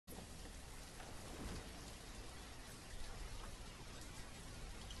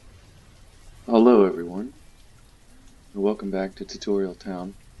Hello everyone, and welcome back to Tutorial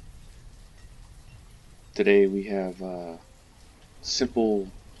Town. Today we have simple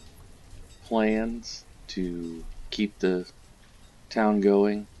plans to keep the town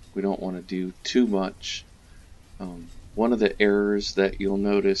going. We don't want to do too much. One of the errors that you'll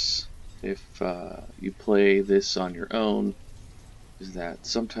notice if you play this on your own is that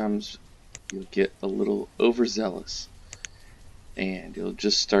sometimes you'll get a little overzealous and you'll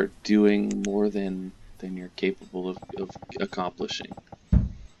just start doing more than you're capable of accomplishing.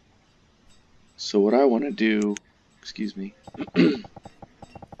 So what I want to do, excuse me,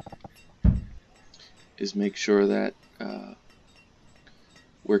 is make sure that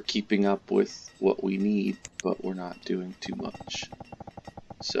we're keeping up with what we need, but we're not doing too much.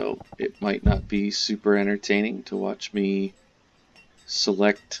 So it might not be super entertaining to watch me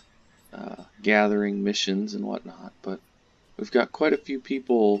select gathering missions and whatnot, but we've got quite a few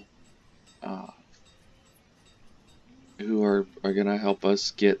people who are going to help us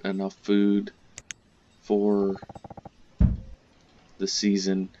get enough food for the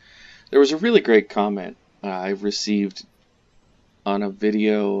season. There was a really great comment I received on a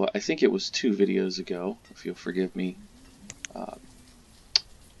video, I think it was 2 videos ago, if you'll forgive me,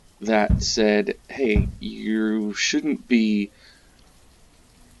 that said, hey, you shouldn't be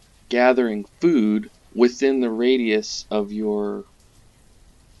gathering food within the radius of your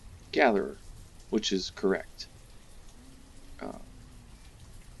gatherer, which is correct.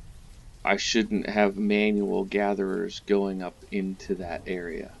 I shouldn't have manual gatherers going up into that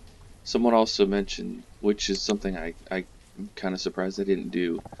area. Someone also mentioned, which is something I'm kind of surprised I didn't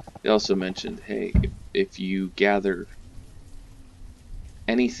do, they also mentioned, hey, if you gather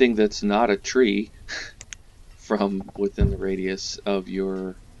anything that's not a tree from within the radius of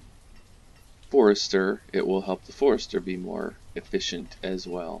your forester, it will help the forester be more efficient as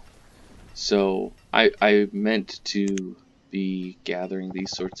well. So I meant to be gathering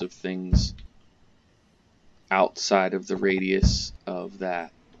these sorts of things outside of the radius of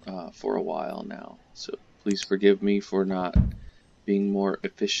that for a while now. So please forgive me for not being more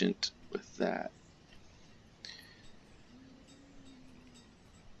efficient with that.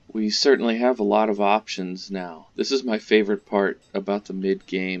 We certainly have a lot of options now. This is my favorite part about the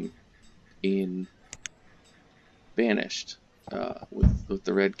mid-game in Banished with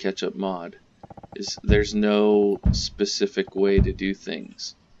the Red Ketchup Mod. Is there's no specific way to do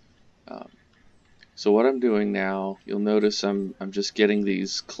things. So what I'm doing now, you'll notice I'm just getting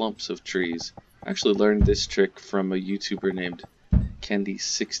these clumps of trees. I actually learned this trick from a YouTuber named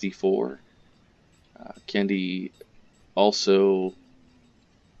Kendi64. Kendi also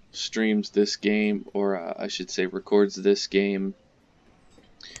streams this game, or I should say records this game,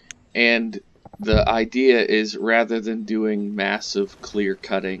 and the idea is, rather than doing massive clear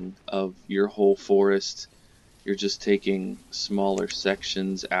cutting of your whole forest, you're just taking smaller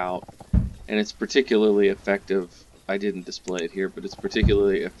sections out, and it's particularly effective. I didn't display it here, but it's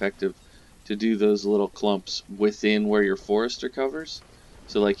particularly effective to do those little clumps within where your forester covers.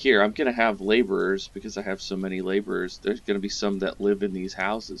 So like here, I'm gonna have laborers, because I have so many laborers, there's gonna be some that live in these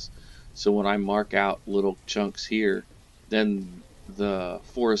houses. So when I mark out little chunks here, then the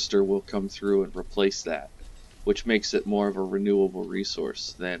forester will come through and replace that, which makes it more of a renewable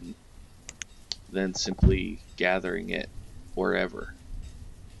resource than simply gathering it wherever.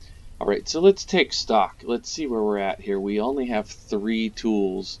 Alright, so let's take stock. Let's see where we're at here. We only have 3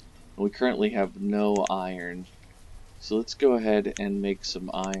 tools, and we currently have no iron. So let's go ahead and make some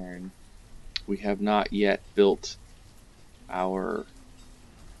iron. We have not yet built our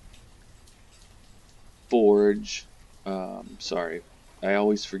forge. Sorry, I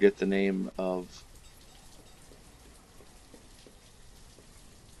always forget the name of...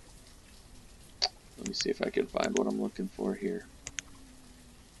 Let me see if I can find what I'm looking for here.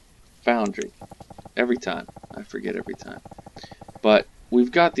 Foundry. Every time. I forget every time. But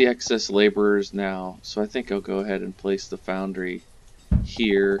we've got the excess laborers now, so I think I'll go ahead and place the foundry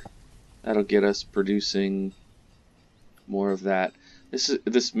here. That'll get us producing more of that.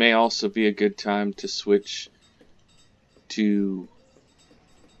 This may also be a good time to switch to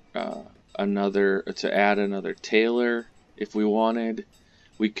add another tailor if we wanted.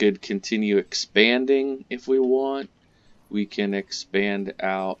 We could continue expanding if we want. We can expand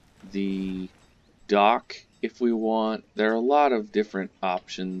out the dock if we want. There are a lot of different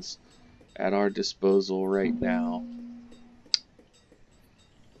options at our disposal right now.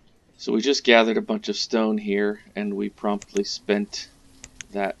 So we just gathered a bunch of stone here, and we promptly spent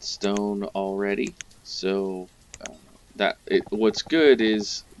that stone already. So what's good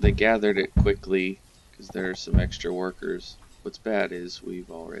is they gathered it quickly because there are some extra workers. What's bad is we've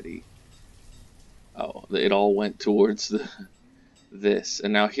already Oh, it all went towards this.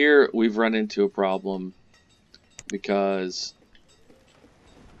 And now here we've run into a problem because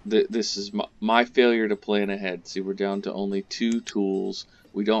this is my failure to plan ahead. See, we're down to only 2 tools.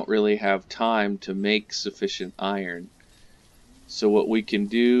 We don't really have time to make sufficient iron. So what we can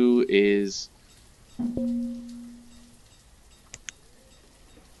do is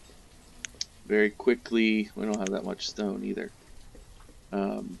very quickly, we don't have that much stone either.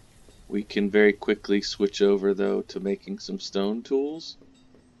 We can very quickly switch over though to making some stone tools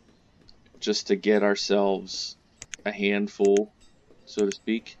just to get ourselves a handful, so to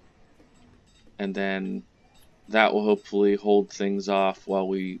speak, and then that will hopefully hold things off while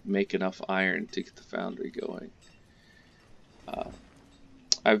we make enough iron to get the foundry going.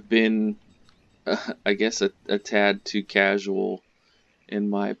 I've been, I guess, a tad too casual in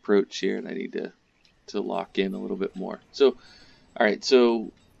my approach here, and I need to lock in a little bit more. So, alright,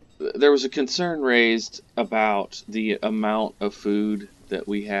 so there was a concern raised about the amount of food that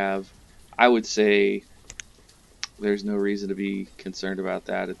we have. I would say there's no reason to be concerned about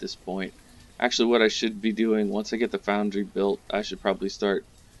that at this point. Actually, what I should be doing, once I get the foundry built, I should probably start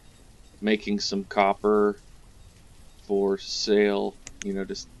making some copper for sale, you know,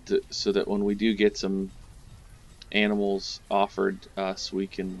 so that when we do get some animals offered us, we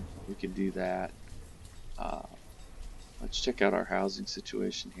can do that. Let's check out our housing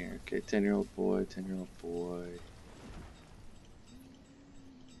situation here. Okay, 10-year-old boy, 10-year-old boy.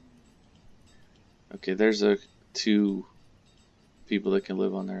 Okay, there's 2 people that can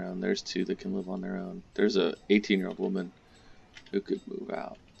live on their own. There's 2 that can live on their own. There's a 18-year-old woman who could move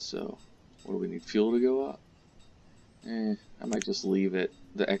out. So, what do we need? Fuel to go up? I might just leave it.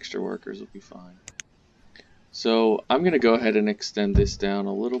 The extra workers will be fine. So, I'm going to go ahead and extend this down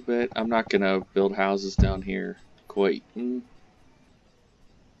a little bit. I'm not going to build houses down here quite.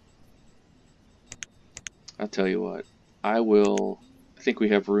 I'll tell you what. I think we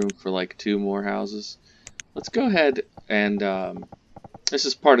have room for like 2 more houses. Let's go ahead and this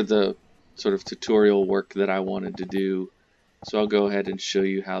is part of the sort of tutorial work that I wanted to do. So I'll go ahead and show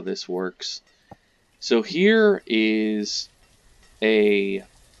you how this works. So here is a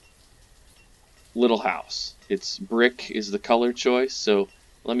little house. It's brick is the color choice. So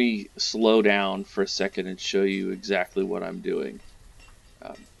let me slow down for a second and show you exactly what I'm doing.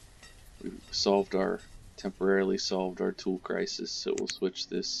 We've temporarily solved our tool crisis, so we'll switch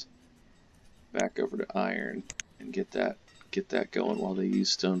this back over to iron and get that going while they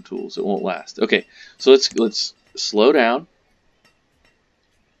use stone tools. It won't last. Okay, so let's slow down.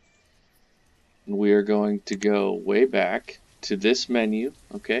 And we are going to go way back to this menu.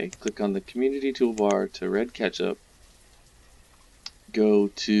 Okay, click on the community toolbar to Red Ketchup. Go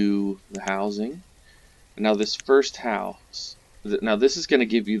to the housing. And now this first house. Now this is going to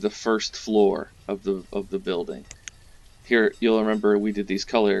give you the first floor of the building. Here you'll remember we did these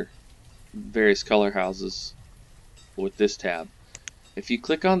various color houses with this tab. If you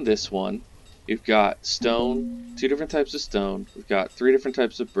click on this one, you've got stone, 2 different types of stone. We've got 3 different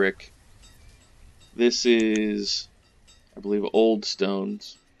types of brick. This is, I believe, old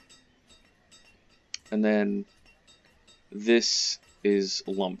stones. And then this is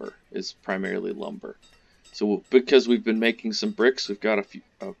lumber, is primarily lumber. So because we've been making some bricks, we've got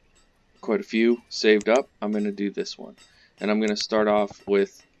quite a few saved up. I'm going to do this one. And I'm going to start off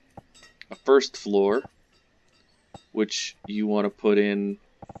with a first floor, which you want to put in.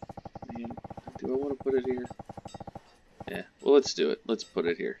 Man, do I want to put it here? Yeah, well, let's do it. Let's put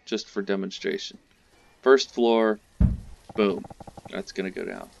it here, just for demonstration. First floor, boom. That's going to go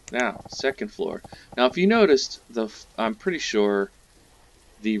down. Now, second floor. Now, if you noticed, I'm pretty sure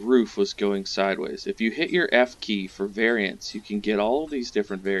the roof was going sideways. If you hit your F key for variants, you can get all these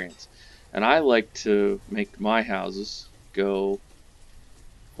different variants. And I like to make my houses go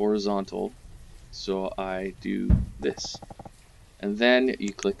horizontal, so I do this. And then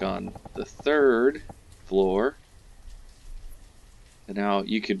you click on the third floor, and now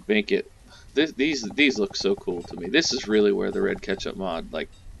you could make it. These look so cool to me. This is really where the Red Ketchup Mod like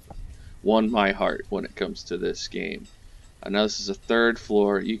won my heart when it comes to this game. Now this is a third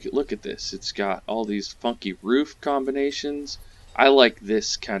floor. You can look at this. It's got all these funky roof combinations. I like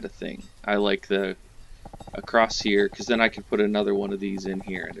this kind of thing. I like the across here, because then I can put another one of these in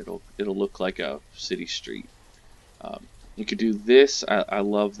here, and it'll look like a city street. You could do this. I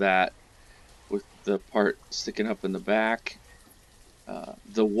love that with the part sticking up in the back.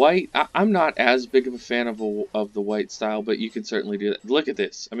 The white, I'm not as big of a fan of the white style, but you can certainly do that. Look at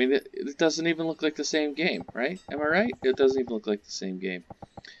this. I mean, it doesn't even look like the same game, right? Am I right? It doesn't even look like the same game.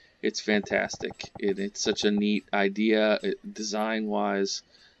 It's fantastic. It's such a neat idea. Design-wise,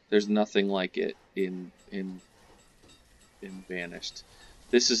 there's nothing like it. in Banished.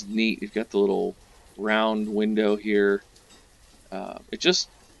 This is neat. You've got the little round window here. It just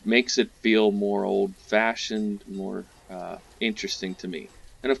makes it feel more old-fashioned, more interesting to me.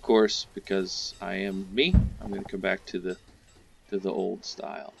 And of course, because I am me, I'm going to come back to the old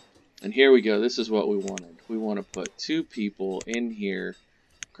style. And here we go. This is what we wanted. We want to put 2 people in here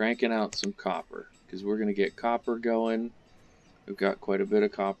cranking out some copper, because we're going to get copper going. We've got quite a bit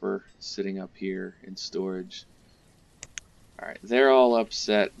of copper sitting up here in storage. Alright, they're all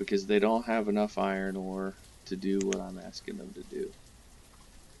upset because they don't have enough iron ore to do what I'm asking them to do.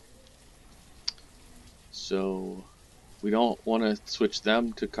 So we don't want to switch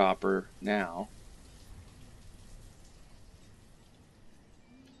them to copper now.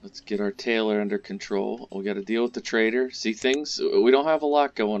 Let's get our tailor under control. We got to deal with the trader. See things? We don't have a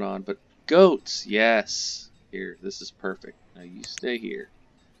lot going on, but goats, yes. Here, this is perfect. Now you stay here.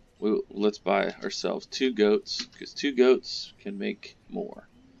 Let's buy ourselves 2 goats, because 2 goats can make more.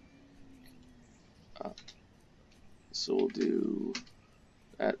 So we'll do,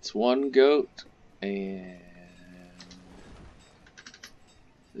 that's 1 goat, and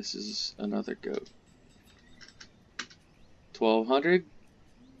this is another goat. 1200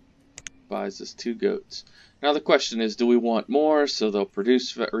 buys us 2 goats. Now the question is, do we want more so they'll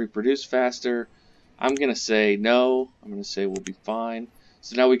reproduce faster? I'm going to say no. I'm going to say we'll be fine.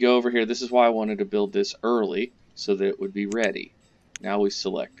 So now we go over here. This is why I wanted to build this early, so that it would be ready. Now we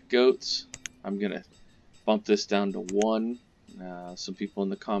select goats. I'm going to bump this down to 1. Some people in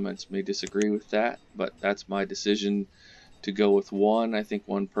the comments may disagree with that, but that's my decision to go with 1. I think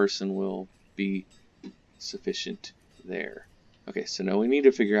 1 person will be sufficient there. Okay, so now we need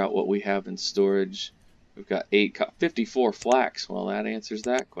to figure out what we have in storage. We've got 54 flax. Well, that answers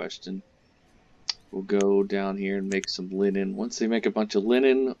that question. We'll go down here and make some linen. Once they make a bunch of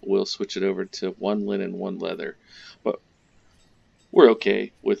linen, we'll switch it over to 1 linen, 1 leather. But we're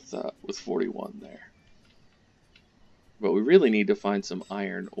okay with 41 there. But we really need to find some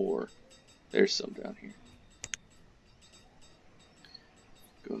iron ore. There's some down here.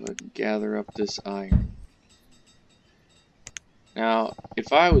 Go ahead and gather up this iron. Now,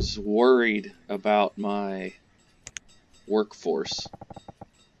 if I was worried about my workforce,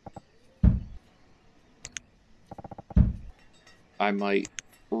 I might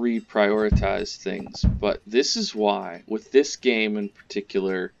reprioritize things. But this is why, with this game in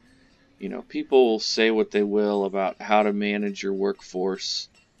particular, you know, people will say what they will about how to manage your workforce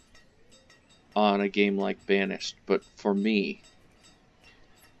on a game like Banished. But for me,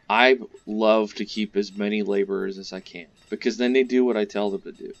 I love to keep as many laborers as I can, because then they do what I tell them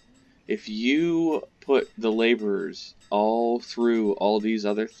to do. If you put the laborers all through all these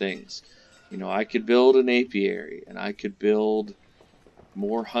other things, you know, I could build an apiary, and I could build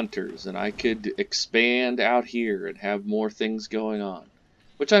more hunters, and I could expand out here and have more things going on,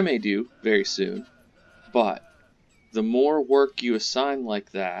 which I may do very soon. But the more work you assign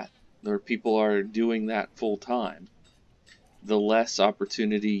like that, or people are doing that full time, the less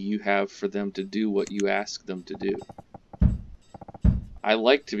opportunity you have for them to do what you ask them to do. I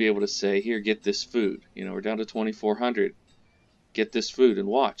like to be able to say, here, get this food. You know, we're down to 2,400. Get this food and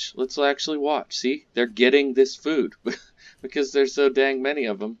watch. Let's actually watch. See, they're getting this food because there's so dang many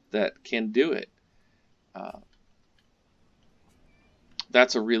of them that can do it.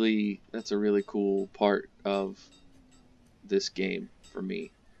 That's a really cool part of this game for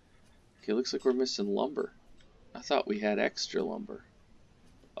me. Okay, looks like we're missing lumber. I thought we had extra lumber.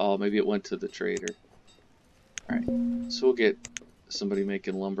 Oh, maybe it went to the trader. Alright, so we'll get somebody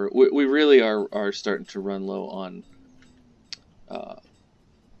making lumber. We really are starting to run low on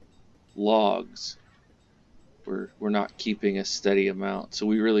logs. We're not keeping a steady amount, so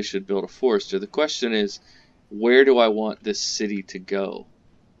we really should build a forester. The question is, where do I want this city to go?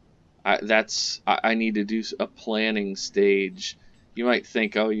 I need to do a planning stage. You might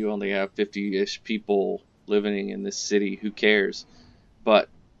think, oh, you only have 50-ish people living in this city, who cares? But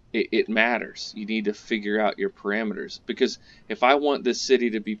it matters. You need to figure out your parameters, because if I want this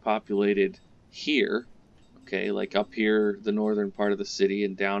city to be populated here, okay, like up here, the northern part of the city,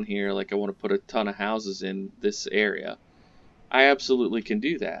 and down here, like I want to put a ton of houses in this area, I absolutely can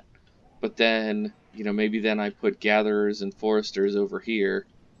do that. But then, you know, maybe then I put gatherers and foresters over here,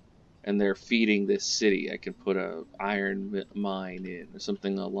 and they're feeding this city. I can put a iron mine in or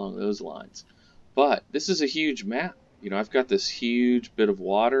something along those lines. But this is a huge map. You know, I've got this huge bit of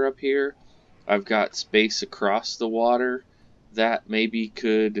water up here. I've got space across the water that maybe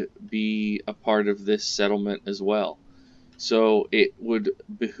could be a part of this settlement as well. So it would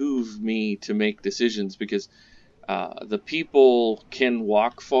behoove me to make decisions, because The people can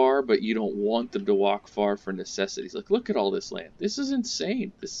walk far, but you don't want them to walk far for necessities. Like, look at all this land. This is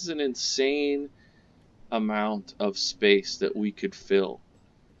insane. This is an insane amount of space that we could fill.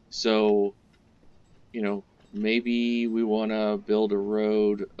 So, you know, maybe we want to build a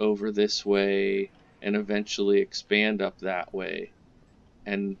road over this way and eventually expand up that way.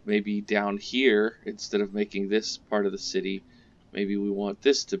 And maybe down here, instead of making this part of the city, maybe we want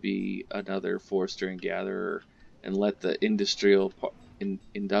this to be another forester and gatherer, and let the industrial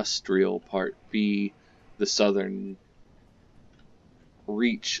part be the southern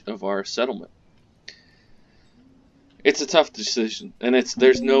reach of our settlement. It's a tough decision, and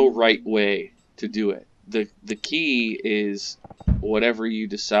there's no right way to do it. The key is whatever you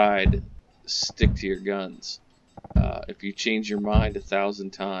decide, stick to your guns. If you change your mind 1,000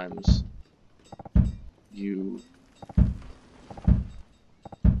 times,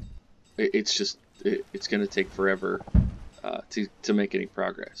 it's going to take forever to make any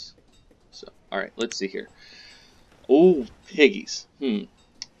progress. So, all right, let's see here. Oh, piggies.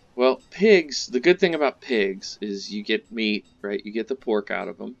 Well, pigs, the good thing about pigs is you get meat, right? You get the pork out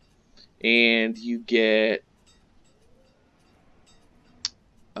of them, and you get,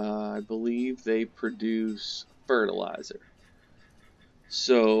 I believe they produce fertilizer.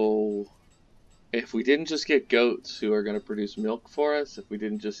 So, if we didn't just get goats who are going to produce milk for us, if we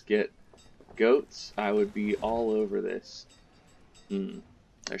didn't just get goats, I would be all over this.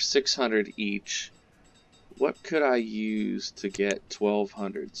 They're 600 each. What could I use to get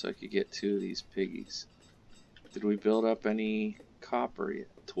 1,200 so I could get 2 of these piggies? Did we build up any copper yet?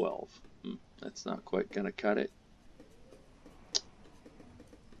 12. That's not quite gonna cut it.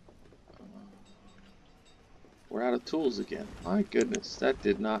 We're out of tools again. My goodness, that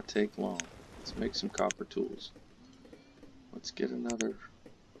did not take long. Let's make some copper tools. Let's get another.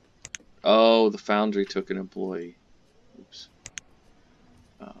 Oh, the foundry took an employee. Oops.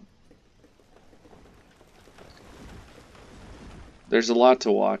 There's a lot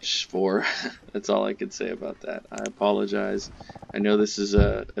to watch for. That's all I can say about that. I apologize. I know this is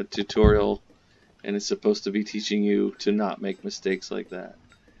a tutorial, and it's supposed to be teaching you to not make mistakes like that.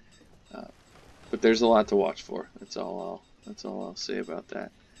 But there's a lot to watch for. That's all I'll say about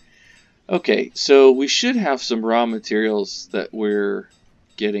that. Okay, so we should have some raw materials that we're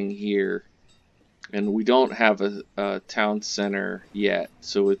getting here, and we don't have a town center yet,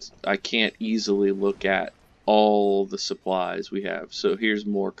 so I can't easily look at all the supplies we have. So here's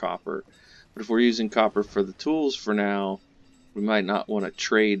more copper, but if we're using copper for the tools for now, we might not want to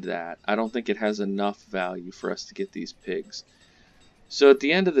trade that. I don't think it has enough value for us to get these pigs. So at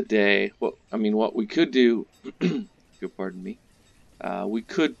the end of the day, what we could do, pardon me, we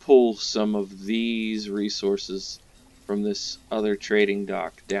could pull some of these resources from this other trading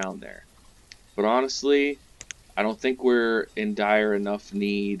dock down there. But honestly, I don't think we're in dire enough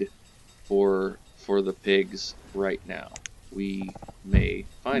need for the pigs right now. We may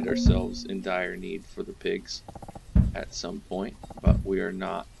find ourselves in dire need for the pigs at some point, but we are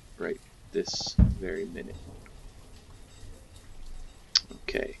not right this very minute.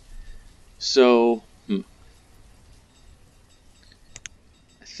 Okay, so I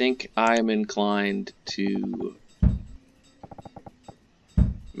think I'm inclined to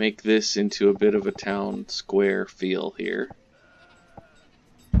make this into a bit of a town square feel here.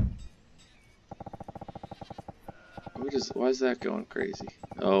 Why is that going crazy?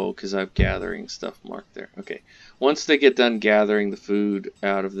 Oh, because I'm gathering stuff marked there. Okay. Once they get done gathering the food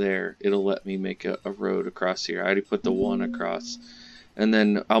out of there, it'll let me make a road across here. I already put the one across. And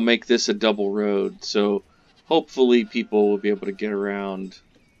then I'll make this a double road. So hopefully people will be able to get around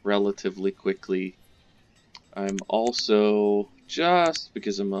relatively quickly. I'm also, just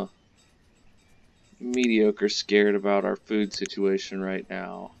because I'm a mediocre scared about our food situation right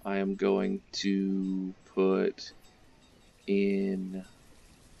now, I am going to put in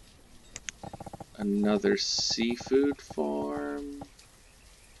another seafood farm.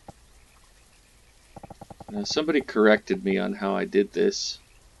 Now somebody corrected me on how I did this,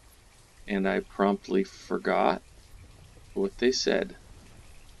 and I promptly forgot what they said.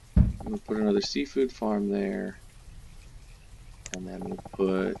 I'm going to put another seafood farm there, and then we'll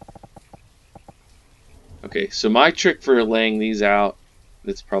put... Okay, so my trick for laying these out,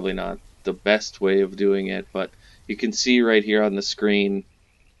 it's probably not the best way of doing it, but you can see right here on the screen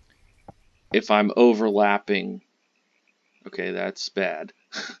if I'm overlapping. Okay, that's bad.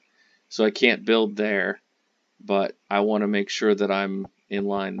 So I can't build there, but I want to make sure that I'm in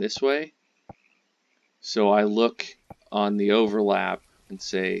line this way. So I look on the overlap and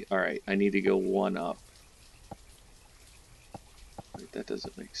say, alright, I need to go one up. Wait, that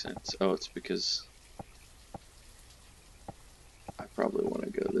doesn't make sense. Oh, it's because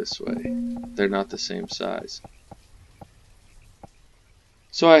this way. They're not the same size.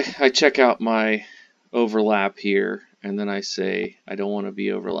 So I check out my overlap here, and then I say I don't want to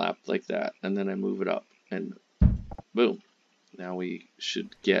be overlapped like that, and then I move it up, and boom. Now we should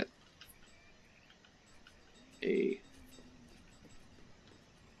get a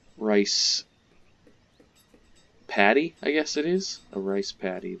rice patty, I guess it is. A rice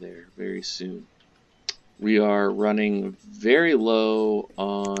patty there very soon. We are running very low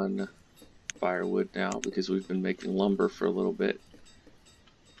on firewood now because we've been making lumber for a little bit.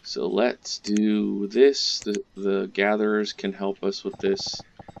 So let's do this. The gatherers can help us with this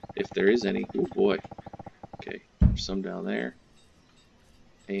if there is any. Oh boy. Okay, there's some down there.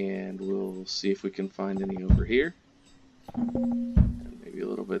 And we'll see if we can find any over here. And maybe a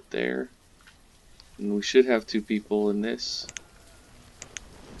little bit there. And we should have 2 people in this.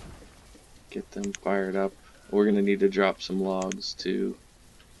 Get them fired up. We're going to need to drop some logs too.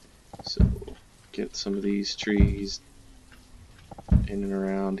 So get some of these trees in and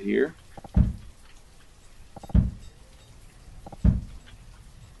around here.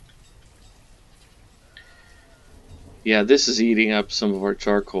 Yeah, this is eating up some of our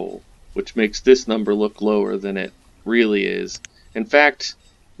charcoal, which makes this number look lower than it really is. In fact,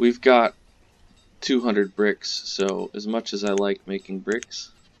 we've got 200 bricks, so as much as I like making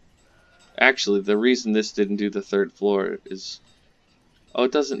bricks, actually the reason this didn't do the 3rd floor is, oh,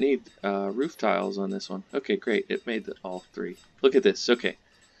 it doesn't need roof tiles on this one. Okay, great, it made all 3. Look at this. Okay,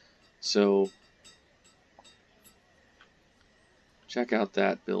 so check out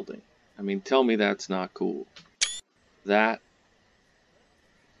that building. I mean, tell me that's not cool. That,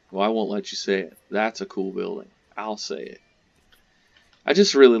 well, I won't let you say it. That's a cool building. I'll say it. I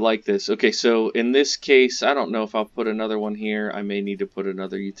just really like this. Okay, so in this case, I don't know if I'll put another one here. I may need to put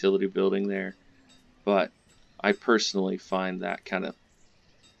another utility building there. But I personally find that kind of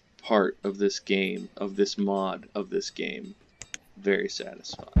part of this game, of this mod of this game, very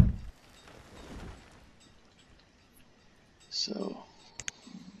satisfying. So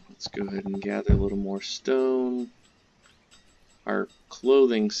let's go ahead and gather a little more stone. Our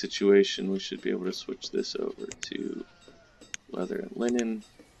clothing situation, we should be able to switch this over to leather and linen.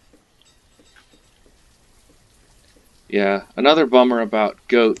 Yeah, another bummer about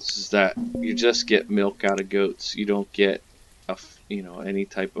goats is that you just get milk out of goats. You don't get any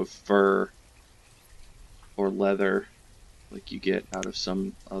type of fur or leather like you get out of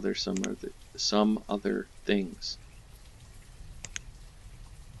some other things.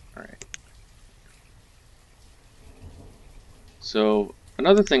 All right. So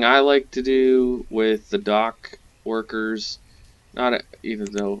another thing I like to do with the dock workers,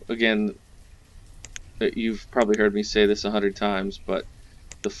 even though, again, you've probably heard me say this 100 times, but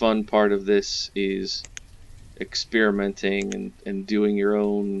the fun part of this is experimenting and doing your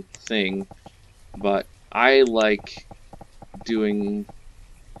own thing. But I like doing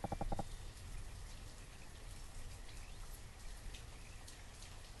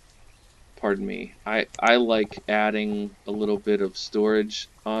I like adding a little bit of storage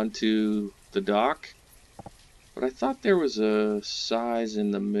onto the dock, but I thought there was a size in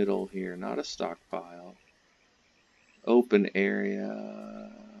the middle here, not a stockpile. Open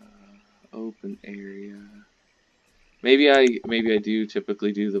area. Maybe I do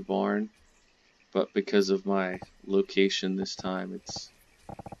typically do the barn, but because of my location this time,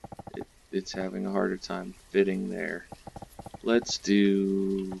 it's having a harder time fitting there. Let's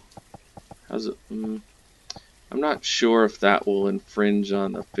do. How's it? I'm not sure if that will infringe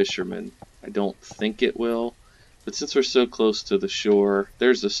on the fishermen. I don't think it will, but since we're so close to the shore,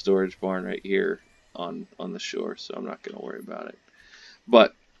 there's a storage barn right here on the shore, so I'm not going to worry about it.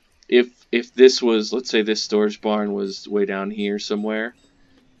 But if this was, let's say this storage barn was way down here somewhere,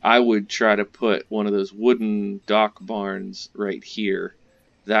 I would try to put one of those wooden dock barns right here.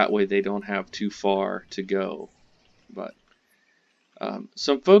 That way they don't have too far to go. But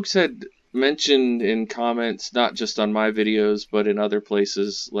some folks had mentioned in comments, not just on my videos, but in other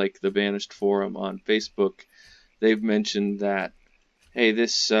places like the Banished forum on Facebook, they've mentioned that, hey,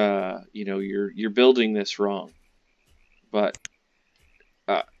 this, you're building this wrong. But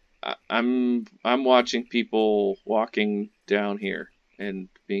I'm watching people walking down here and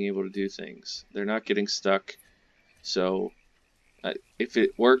being able to do things. They're not getting stuck. So if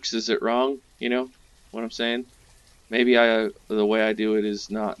it works, is it wrong? You know what I'm saying? Maybe the way I do it is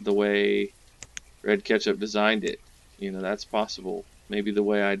not the way Red Ketchup designed it. That's possible. Maybe the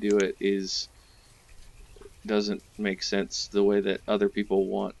way I do it doesn't make sense the way that other people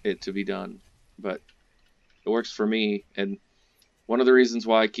want it to be done. But it works for me, and one of the reasons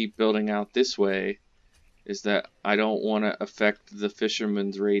why I keep building out this way is that I don't want to affect the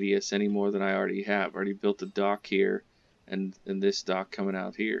fisherman's radius any more than I already have. I already built a dock here and this dock coming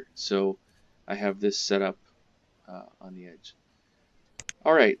out here. So I have this set up on the edge.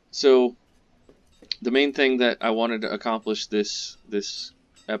 Alright, so the main thing that I wanted to accomplish this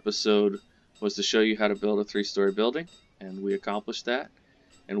episode was to show you how to build a 3-story building, and we accomplished that.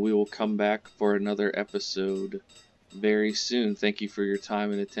 And we will come back for another episode very soon. Thank you for your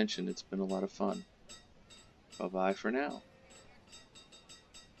time and attention. It's been a lot of fun. Bye-bye for now.